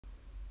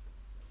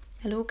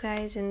Hello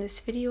guys, in this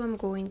video I'm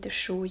going to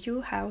show you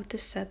how to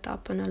set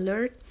up an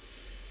alert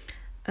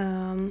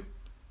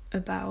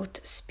about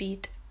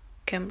speed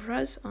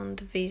cameras on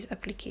the Waze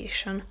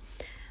application.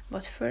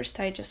 But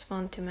first I just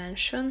want to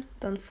mention,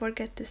 don't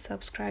forget to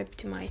subscribe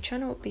to my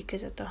channel,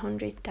 because at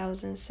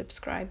 100,000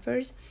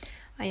 subscribers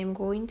I am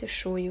going to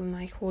show you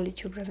my whole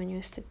YouTube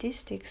revenue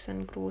statistics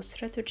and growth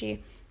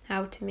strategy,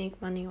 how to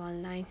make money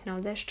online. Now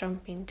let's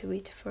jump into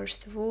it.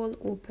 First of all,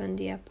 open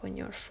the app on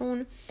your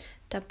phone,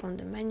 tap on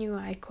the menu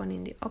icon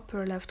in the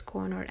upper left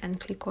corner and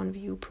click on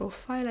View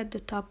Profile at the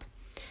top.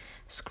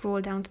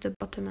 Scroll down to the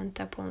bottom and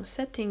tap on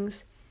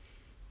Settings.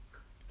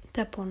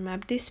 Tap on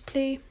Map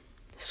Display.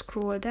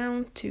 Scroll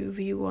down to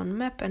View on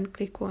Map and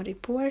click on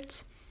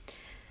Reports.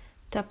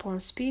 Tap on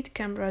Speed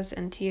Cameras,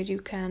 and here you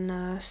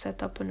can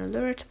set up an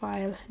alert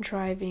while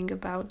driving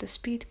about the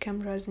speed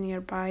cameras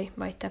nearby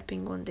by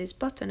tapping on this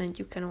button, and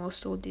you can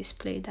also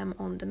display them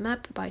on the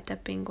map by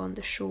tapping on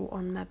the Show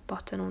on Map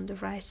button on the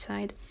right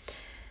side,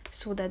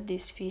 so that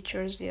these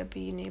features will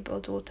be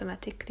enabled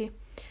automatically.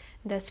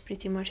 That's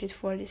pretty much it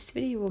for this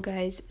video,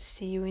 guys.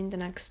 See you in the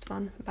next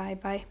one. Bye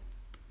bye.